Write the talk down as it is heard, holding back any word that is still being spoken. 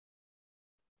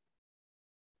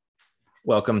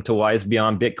Welcome to Wise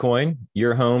Beyond Bitcoin,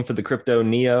 your home for the crypto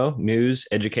neo news,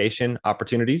 education,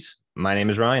 opportunities. My name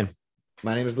is Ryan.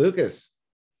 My name is Lucas.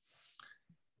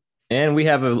 And we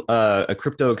have a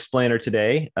crypto explainer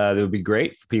today that would be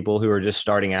great for people who are just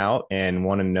starting out and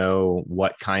want to know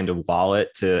what kind of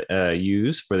wallet to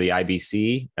use for the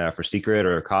IBC, for Scrt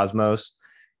or Cosmos,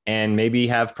 and maybe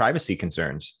have privacy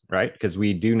concerns, right? Because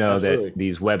we do know that Absolutely.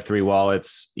 these Web3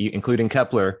 wallets, including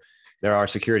Kepler, there are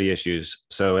security issues.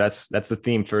 So that's the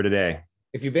theme for today.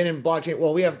 If you've been in blockchain,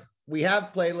 well, we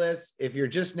have playlists. If you're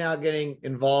just now getting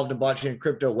involved in blockchain and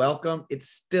crypto, welcome. It's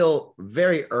still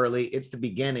very early. It's the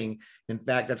beginning. In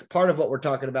fact, that's part of what we're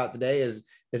talking about today is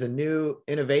a new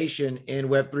innovation in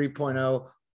Web 3.0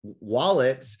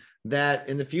 wallets that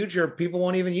in the future people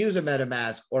won't even use a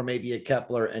MetaMask or maybe a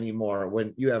Kepler anymore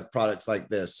when you have products like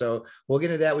this. So we'll get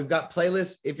into that. We've got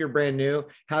playlists if you're brand new,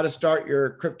 how to start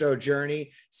your crypto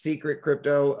journey, Scrt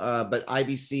crypto, but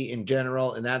IBC in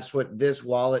general. And that's what this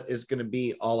wallet is going to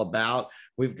be all about.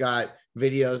 We've got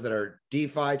videos that are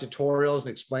DeFi tutorials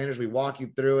and explainers. We walk you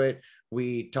through it.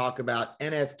 We talk about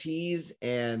NFTs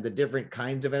and the different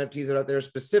kinds of NFTs that are out there.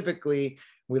 Specifically,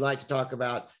 we like to talk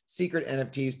about Scrt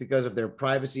NFTs because of their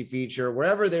privacy feature.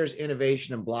 Wherever there's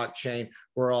innovation in blockchain,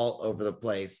 we're all over the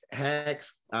place.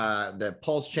 Hex, the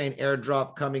Pulse Chain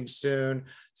airdrop coming soon,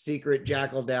 Scrt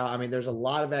Jackal DAO. I mean, there's a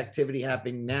lot of activity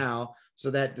happening now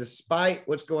so that despite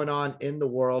what's going on in the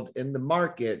world, in the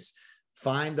markets,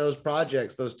 find those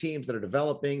projects, those teams that are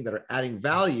developing, that are adding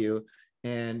value,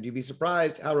 and you'd be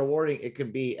surprised how rewarding it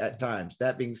can be at times.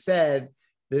 That being said,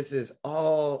 this is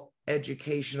all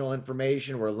educational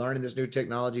information. We're learning this new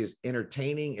technology is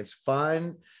entertaining. It's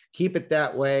fun. Keep it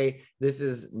that way. This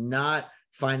is not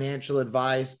financial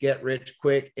advice, get rich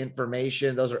quick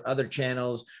information. Those are other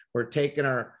channels. We're taking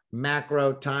our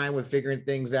macro time with figuring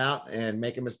things out and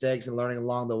making mistakes and learning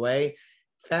along the way.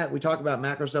 In fact, we talk about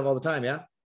macro stuff all the time. Yeah.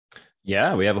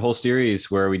 Yeah, we have a whole series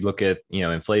where we look at,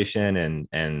 inflation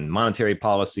and monetary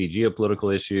policy,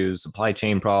 geopolitical issues, supply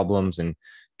chain problems, and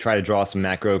try to draw some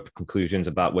macro conclusions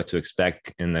about what to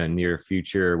expect in the near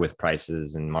future with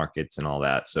prices and markets and all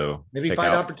that. So Maybe check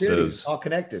find out opportunities. It's those. all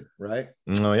connected, right?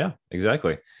 Oh yeah,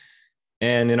 exactly.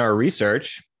 And in our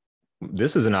research,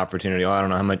 this is an opportunity. Oh, I don't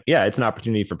know how much. Yeah, it's an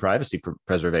opportunity for privacy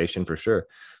preservation for sure.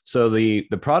 So the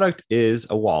product is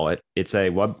a wallet. It's a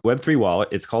Web3 wallet.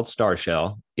 It's called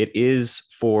StarShell. It is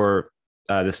for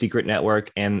the Scrt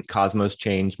network and Cosmos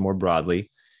chains more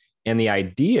broadly. And the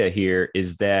idea here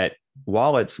is that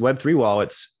Web3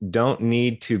 wallets don't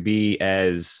need to be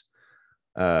as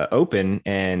open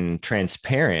and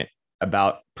transparent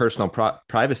about personal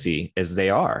privacy as they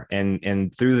are,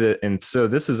 and so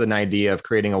this is an idea of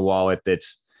creating a wallet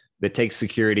that takes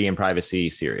security and privacy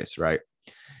serious, right?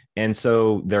 And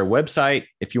so their website,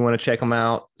 if you want to check them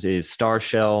out, is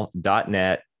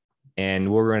starshell.net,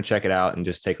 and we're going to check it out and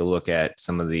just take a look at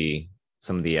some of the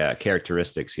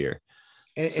characteristics here.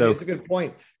 And So it's a good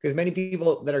point because many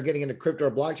people that are getting into crypto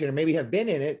or blockchain or maybe have been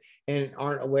in it and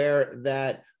aren't aware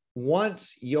that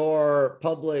once your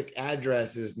public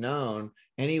address is known,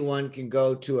 anyone can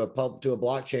go to a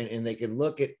blockchain and they can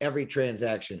look at every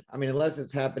transaction. I mean, unless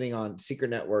it's happening on Scrt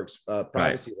networks right,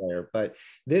 privacy layer. But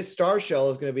this StarShell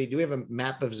is going to be. Do we have a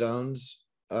map of zones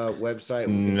website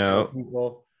we can show no,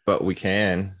 people? but we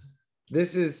can.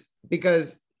 This is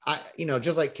because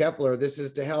just like Kepler, this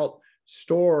is to help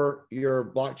store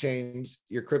your blockchains,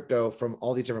 your crypto from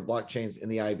all these different blockchains in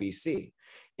the IBC.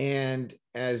 And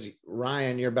as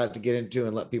Ryan, you're about to get into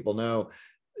and let people know,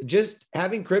 just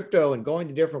having crypto and going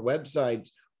to different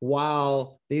websites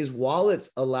while these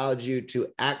wallets allowed you to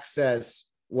access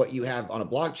what you have on a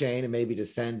blockchain and maybe to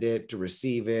send it, to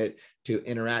receive it, to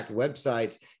interact with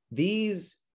websites.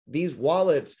 These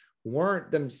wallets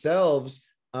weren't themselves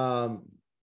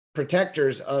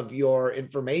protectors of your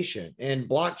information, and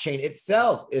blockchain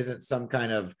itself isn't some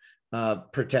kind of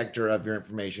protector of your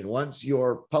information. Once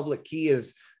your public key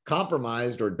is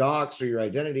compromised or doxed or your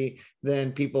identity,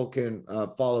 then people can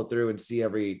follow through and see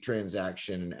every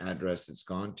transaction and address it's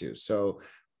gone to. So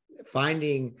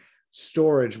finding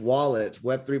storage wallets,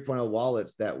 Web 3.0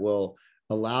 wallets that will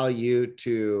allow you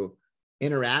to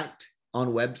interact on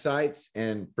websites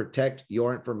and protect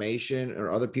your information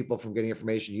or other people from getting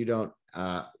information you don't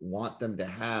want them to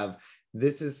have.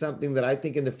 This is something that I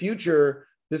think in the future,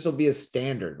 this will be a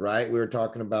standard, right? We were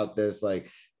talking about this, like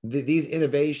these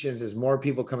innovations, as more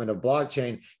people come into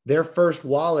blockchain, their first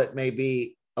wallet may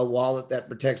be a wallet that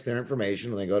protects their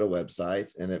information when they go to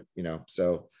websites. And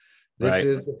so this Right.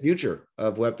 is the future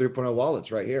of Web 3.0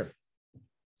 wallets right here.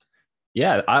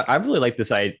 Yeah, I really like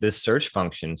this search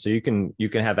function. So you can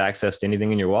have access to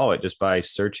anything in your wallet just by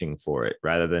searching for it,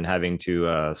 rather than having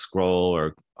to scroll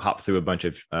or hop through a bunch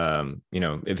of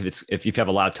if you have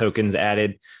a lot of tokens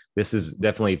added, this is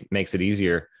definitely makes it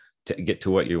easier to get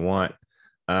to what you want.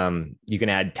 You can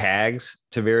add tags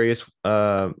to various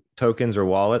tokens or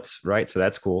wallets, right? So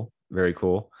that's cool, very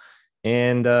cool.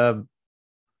 And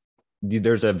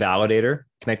there's a validator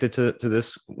connected to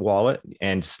this wallet,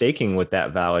 and staking with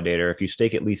that validator. If you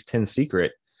stake at least 10 Scrt,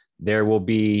 there will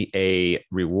be a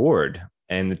reward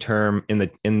and the term in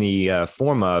the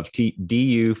form of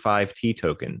DU5T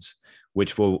tokens,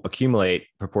 which will accumulate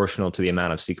proportional to the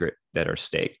amount of Scrt that are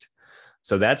staked.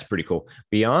 So that's pretty cool.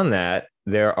 Beyond that,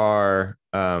 you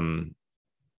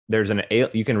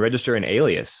can register an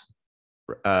alias,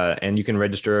 and you can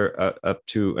register up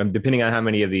to, depending on how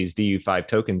many of these DU5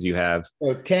 tokens you have.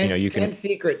 So 10, you can 10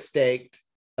 Scrt staked,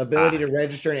 ability to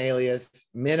register an alias,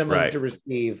 minimum to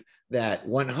receive that.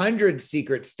 100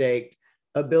 Scrt staked,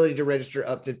 ability to register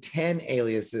up to 10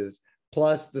 aliases,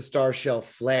 plus the StarShell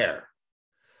flare.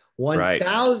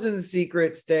 1,000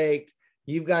 Scrt staked,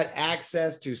 you've got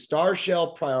access to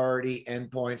StarShell priority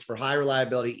endpoints for high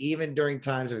reliability, even during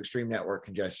times of extreme network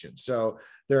congestion. So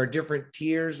there are different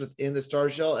tiers within the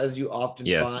StarShell, as you often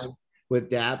find with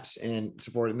dApps and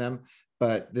supporting them.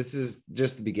 But this is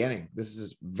just the beginning. This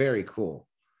is very cool.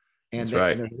 And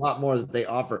there's a lot more that they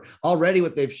offer. Already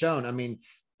what they've shown, I mean,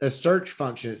 the search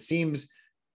function, it seems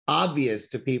obvious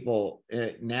to people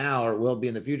now, or will be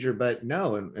in the future, but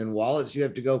no, in wallets you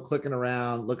have to go clicking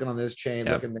around, looking on this chain,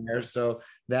 looking there. So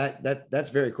that's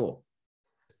very cool.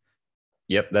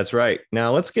 Yep, that's right.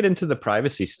 Now let's get into the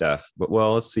privacy stuff. But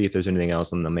let's see if there's anything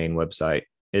else on the main website.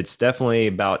 It's definitely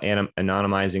about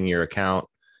anonymizing your account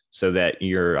so that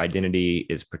your identity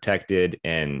is protected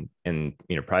and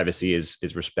privacy is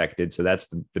respected. So that's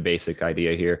the basic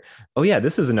idea here. Oh yeah,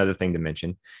 this is another thing to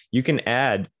mention. You can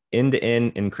add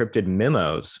end-to-end encrypted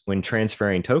memos when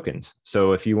transferring tokens.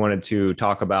 So if you wanted to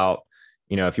talk about,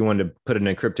 if you wanted to put an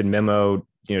encrypted memo,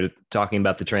 talking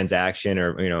about the transaction,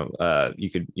 or, you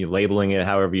could labeling it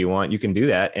however you want, you can do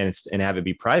that and have it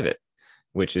be private,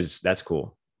 that's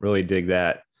cool. Really dig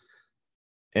that.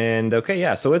 And okay,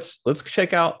 yeah. So let's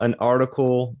check out an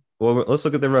article. Well, let's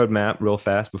look at the roadmap real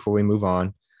fast before we move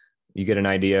on. You get an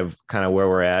idea of kind of where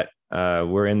we're at.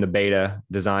 We're in the beta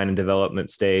design and development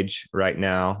stage right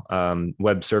now.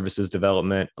 Web services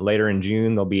development. Later in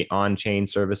June, there'll be on-chain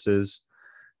services.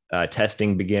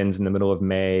 Testing begins in the middle of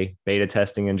May, beta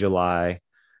testing in July,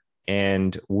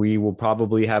 and we will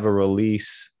probably have a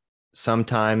release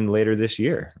sometime later this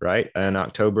year, right? In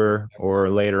October or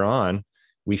later on,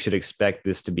 we should expect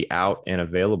this to be out and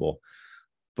available.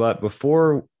 But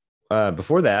before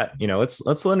that,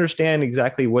 let's understand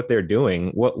exactly what they're doing.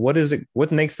 What is it?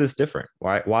 What makes this different?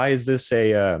 Why is this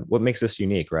what makes this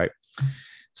unique, right?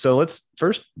 So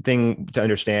first thing to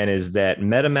understand is that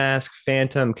MetaMask,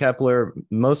 Phantom, Kepler,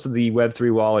 most of the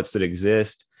Web3 wallets that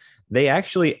exist, they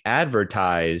actually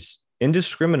advertise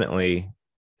indiscriminately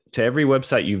to every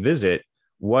website you visit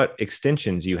what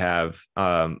extensions you have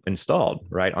installed,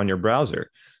 right, on your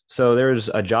browser. So there's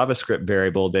a JavaScript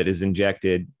variable that is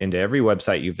injected into every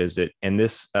website you visit, and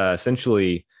this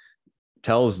essentially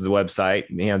tells the website,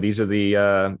 these are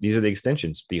the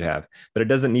extensions that you have. But it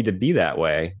doesn't need to be that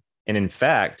way. And in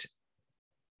fact,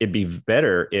 it'd be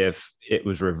better if it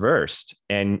was reversed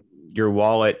and your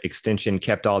wallet extension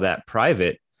kept all that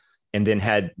private, and then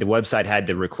the website had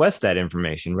to request that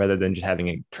information rather than just having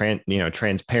it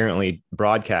transparently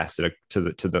broadcasted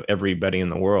to everybody in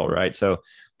the world, right? So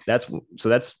that's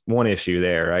one issue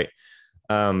there, right?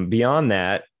 Beyond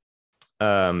that,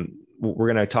 we're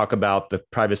going to talk about the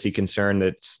privacy concern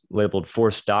that's labeled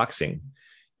forced doxing.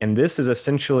 And this is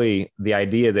essentially the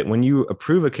idea that when you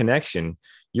approve a connection,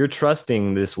 you're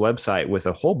trusting this website with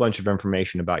a whole bunch of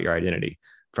information about your identity,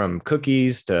 from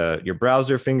cookies to your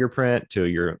browser fingerprint to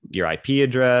your IP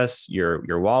address,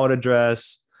 your wallet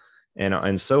address,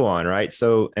 and so on, right?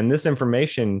 So, and this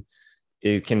information,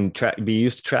 it can be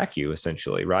used to track you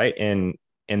essentially, right? And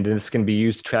this can be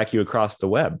used to track you across the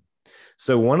web.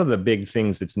 So one of the big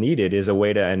things that's needed is a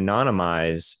way to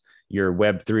anonymize your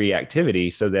Web3 activity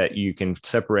so that you can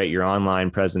separate your online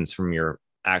presence from your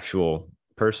actual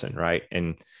person, right?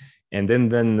 And then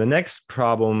the next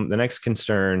problem, the next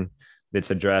concern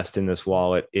that's addressed in this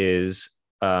wallet is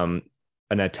an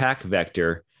attack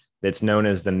vector that's known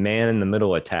as the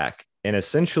man-in-the-middle attack. And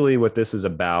essentially what this is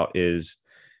about is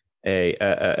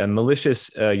a malicious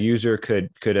user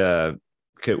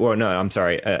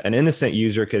an innocent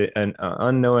user could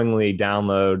unknowingly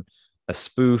download a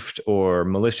spoofed or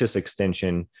malicious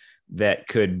extension that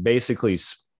could basically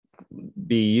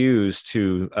be used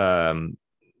to kind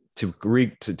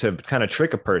of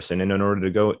trick a person, and in order to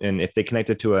go, and if they connect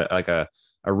it to a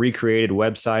recreated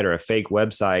website or a fake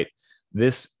website,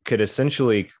 this could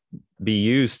essentially be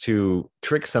used to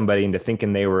trick somebody into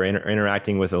thinking they were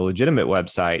interacting with a legitimate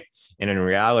website, and in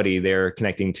reality they're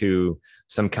connecting to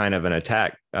some kind of an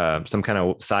attack, some kind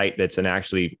of site that's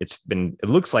it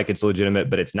looks like it's legitimate,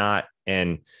 but it's not.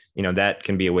 And that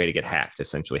can be a way to get hacked,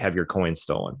 essentially have your coins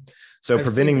stolen. So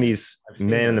preventing these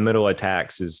man in the middle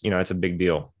attacks is, it's a big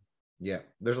deal. Yeah,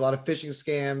 there's a lot of phishing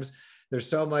scams. There's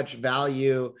so much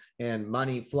value and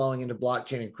money flowing into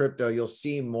blockchain and crypto. You'll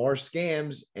see more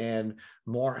scams and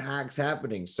more hacks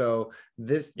happening. So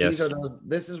this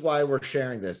is why we're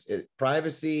sharing this.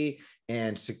 Privacy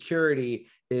and security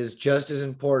is just as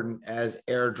important as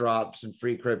airdrops and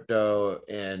free crypto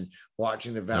and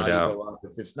watching the value go up.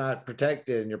 If it's not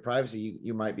protected in your privacy,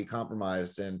 you might be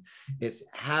compromised. And it's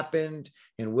happened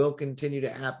and will continue to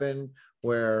happen,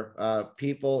 where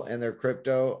people and their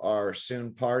crypto are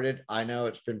soon parted. I know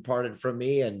it's been parted from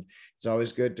me, and it's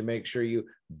always good to make sure you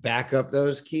back up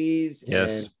those keys.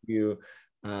 Yes. And you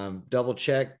double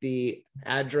check the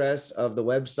address of the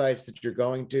websites that you're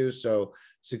going to. So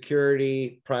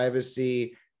security,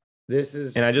 privacy, this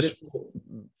is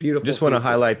beautiful. I just wanted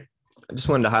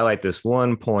to highlight this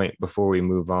one point before we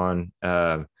move on.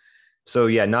 So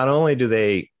yeah, not only do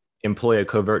they employ a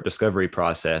covert discovery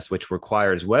process, which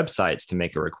requires websites to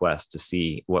make a request to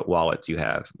see what wallets you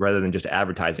have, rather than just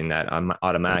advertising that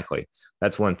automatically.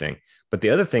 That's one thing. But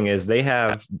the other thing is they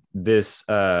have this,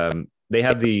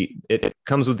 it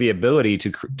comes with the ability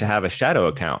to have a shadow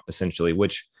account, essentially,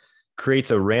 which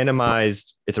creates it's a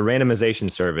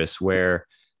randomization service where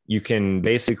you can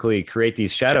basically create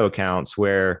these shadow accounts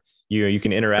where you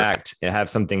can interact and have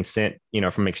something sent,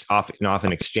 from off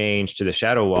an exchange to the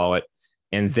shadow wallet.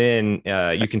 And then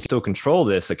you can still control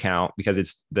this account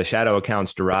because the shadow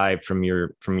account's derived from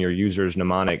your user's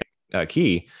mnemonic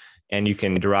key, and you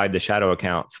can derive the shadow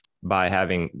account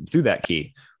through that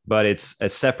key. But it's a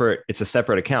separate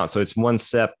account, so it's one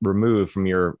step removed from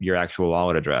your actual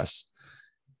wallet address,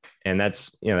 and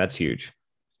that's huge,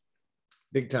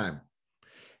 big time.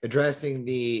 Addressing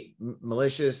the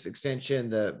malicious extension,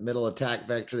 the middle attack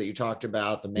vector that you talked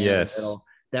about, the man in the middle,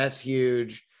 that's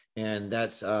huge. And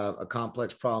that's a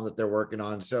complex problem that they're working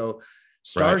on. So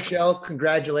StarShell,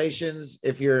 congratulations.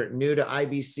 If you're new to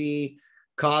IBC,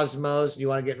 Cosmos, and you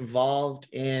want to get involved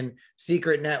in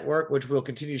Scrt Network, which we'll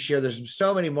continue to share. There's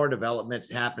so many more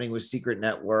developments happening with Scrt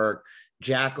Network,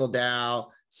 Jackal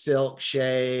DAO, Silk,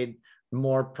 Shade,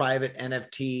 more private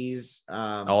NFTs.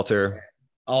 Alter.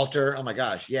 Oh my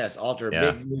gosh. Yes. Alter.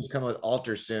 Yeah. Big news coming with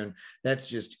Alter soon. That's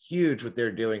just huge what they're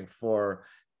doing for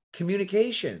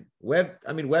communication. Web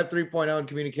 3.0 and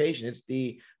communication. It's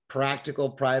the practical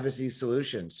privacy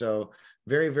solution. So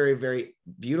very, very, very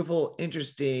beautiful,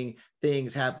 interesting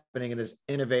things happening in this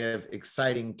innovative,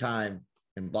 exciting time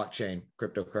in blockchain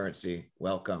cryptocurrency.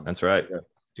 Welcome. That's right.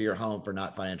 To your home for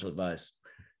not financial advice.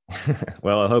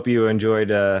 Well, I hope you enjoyed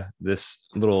this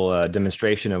little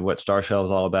demonstration of what StarShell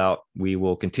is all about. We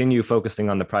will continue focusing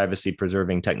on the privacy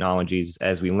preserving technologies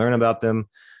as we learn about them.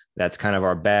 That's kind of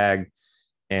our bag.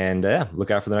 And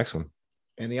look out for the next one.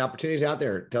 And the opportunities out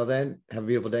there. Till then, have a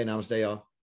beautiful day. Namaste, y'all.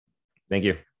 Thank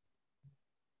you.